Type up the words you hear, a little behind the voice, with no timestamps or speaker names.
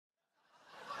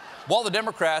While the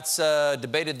Democrats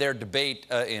debated their debate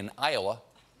in Iowa,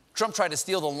 Trump tried to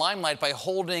steal the limelight by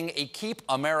holding a Keep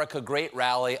America Great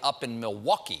rally up in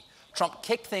Milwaukee. Trump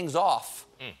kicked things off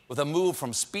with a move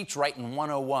from speechwriting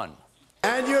 101.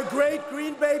 And your great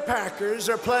Green Bay Packers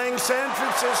are playing San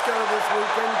Francisco this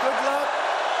weekend. Good luck.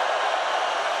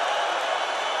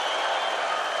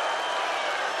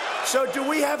 So do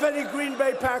we have any Green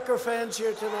Bay Packer fans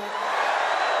here tonight?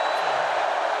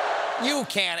 You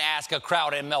can't ask a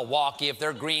crowd in Milwaukee if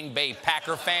they're Green Bay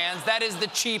Packer fans. That is the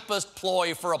cheapest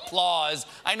ploy for applause.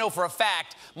 I know for a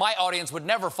fact my audience would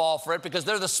never fall for it because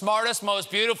they're the smartest,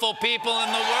 most beautiful people in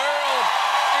the world.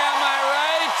 Am I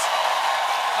right?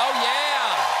 Oh, yeah.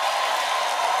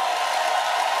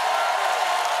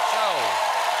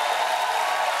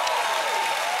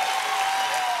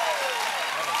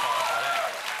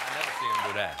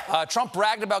 Trump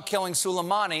bragged about killing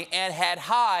Soleimani and had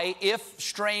high, if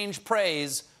strange,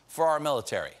 praise for our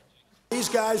military. These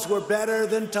guys were better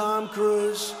than Tom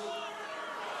Cruise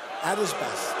at his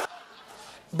best.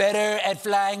 Better at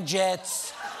flying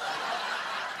jets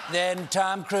than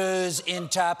Tom Cruise in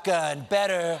Top Gun.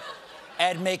 Better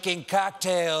at making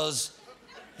cocktails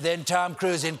than Tom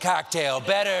Cruise in Cocktail.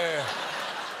 Better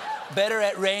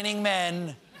at raining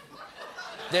men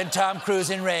than Tom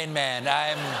Cruise in Rain Man.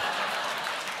 I'm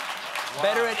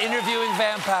better at interviewing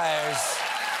vampires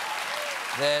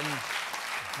than...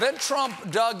 Then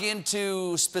Trump dug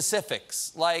into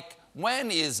specifics, like when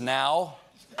is now?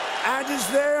 And is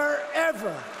there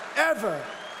ever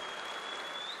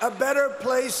a better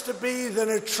place to be than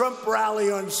a Trump rally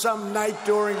on some night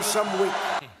during some week?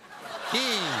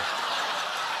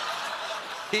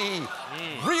 He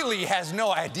really has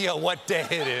no idea what day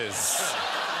it is.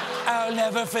 I'll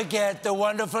never forget the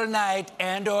wonderful night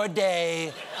and/or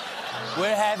day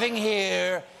we're having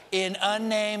here in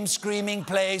unnamed screaming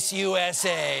place,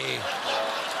 USA.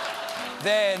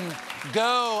 Then,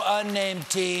 go unnamed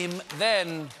team.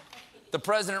 Then, the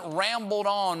president rambled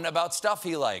on about stuff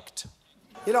he liked.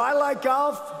 You know, I like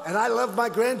golf, and I love my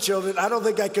grandchildren. I don't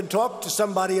think I can talk to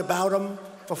somebody about them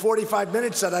for 45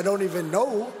 minutes that I don't even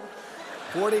know.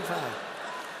 45.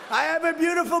 I have a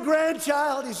beautiful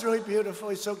grandchild. He's really beautiful.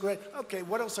 He's so great. Okay,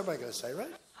 what else am I going to say,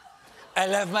 right? I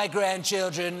love my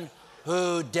grandchildren,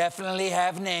 who definitely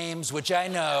have names, which I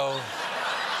know,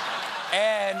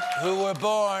 and who were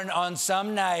born on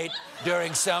some night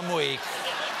during some week,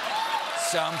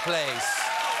 someplace.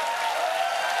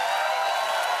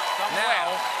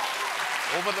 Now,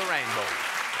 over the rainbow.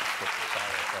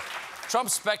 Trump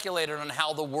speculated on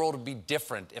how the world would be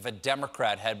different if a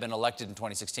Democrat had been elected in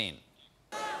 2016.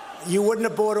 You wouldn't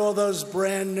have bought all those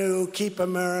brand new Keep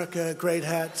America Great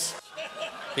hats?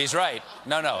 He's right.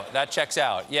 No, that checks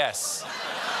out. Yes.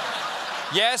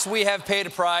 Yes, we have paid a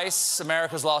price.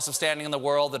 America's loss of standing in the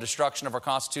world, the destruction of our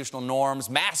constitutional norms,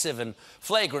 massive and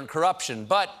flagrant corruption.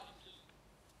 But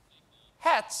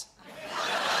hats.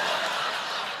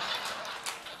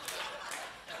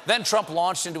 Then Trump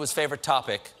launched into his favorite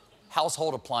topic,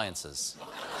 household appliances.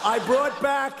 I brought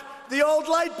back the old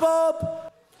light bulb.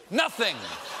 Nothing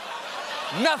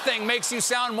makes you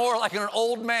sound more like an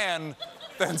old man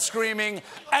than screaming,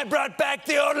 I brought back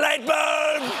the old light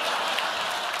bulb!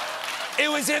 It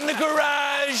was in the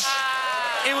garage.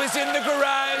 It was in the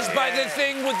garage by the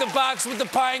thing with the box with the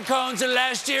pine cones and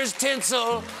last year's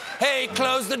tinsel. Hey,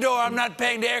 close the door. I'm not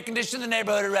paying to air condition the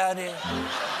neighborhood around here.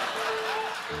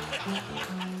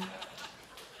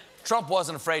 Trump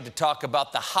wasn't afraid to talk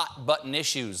about the hot button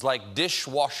issues like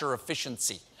dishwasher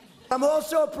efficiency. I'm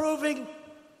also approving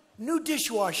new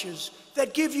dishwashers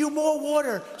that give you more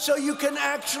water so you can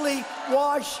actually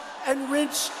wash and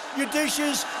rinse your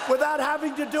dishes without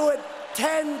having to do it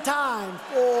 10 times.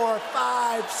 4,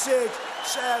 5, 6,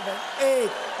 7, 8,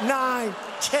 9,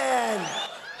 10.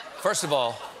 First of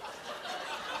all,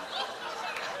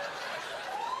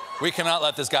 we cannot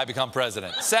let this guy become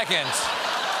president. Second,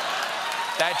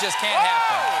 that just can't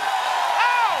happen.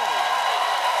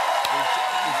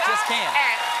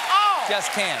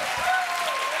 Just can't.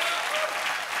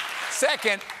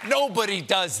 Second, nobody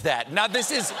does that. Now,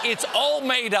 it's all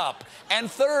made up.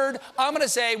 And third, I'm going to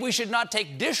say we should not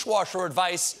take dishwasher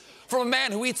advice from a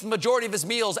man who eats the majority of his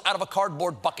meals out of a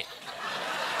cardboard bucket.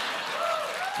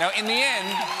 Now, in the end,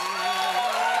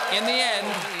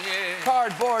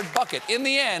 cardboard bucket. In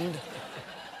the end,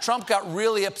 Trump got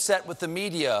really upset with the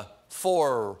media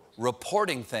for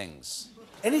reporting things.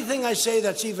 Anything I say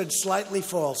that's even slightly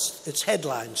false, it's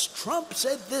headlines. Trump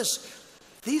said this.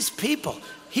 These people,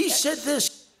 he said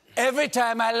this. Every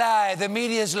time I lie, the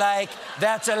media's like,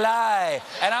 that's a lie.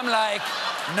 And I'm like,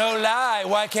 no lie.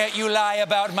 Why can't you lie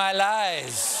about my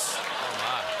lies? Oh,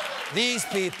 my. These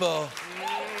people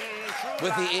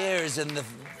With the ears and the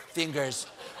fingers.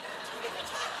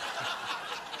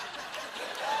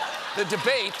 The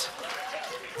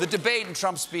debate and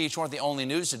Trump's speech weren't the only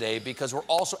news today because we're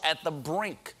also at the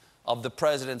brink of the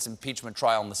president's impeachment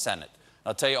trial in the Senate.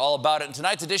 I'll tell you all about it in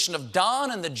tonight's edition of Don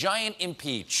and the Giant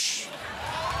Impeach.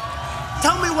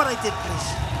 Tell me what I did,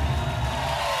 please.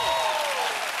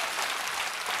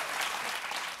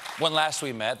 When last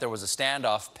we met, there was a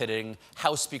standoff pitting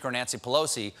House Speaker Nancy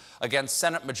Pelosi against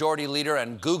Senate Majority Leader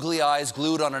and googly eyes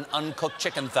glued on an uncooked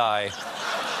chicken thigh,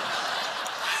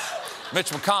 Mitch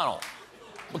McConnell.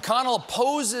 McConnell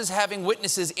opposes having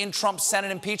witnesses in Trump's Senate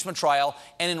impeachment trial,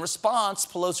 and in response,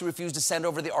 Pelosi refused to send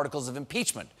over the articles of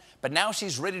impeachment. But now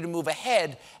she's ready to move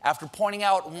ahead after pointing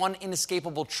out one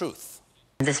inescapable truth.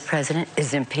 This president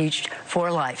is impeached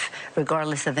for life,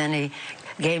 regardless of any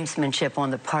gamesmanship on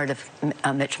the part of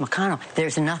Mitch McConnell.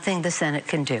 There's nothing the Senate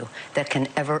can do that can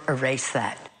ever erase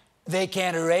that. They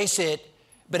can't erase it,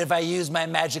 but if I use my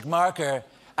magic marker,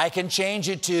 I can change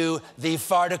it to the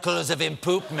farticles of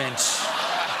impoopment.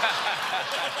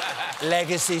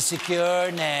 Legacy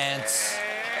secure, Nance.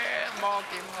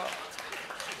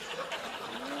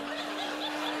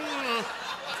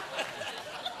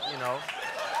 You know.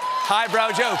 Highbrow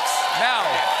jokes. Now.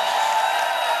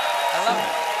 I love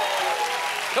it.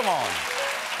 Come on.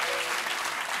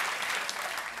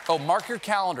 Oh, mark your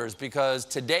calendars because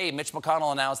today Mitch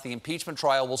McConnell announced the impeachment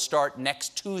trial will start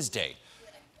next Tuesday.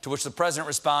 To which the president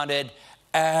responded,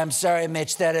 I'm sorry,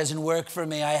 Mitch, that doesn't work for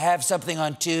me. I have something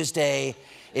on Tuesday.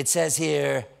 It says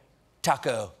here,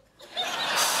 taco.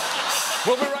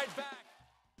 We'll be right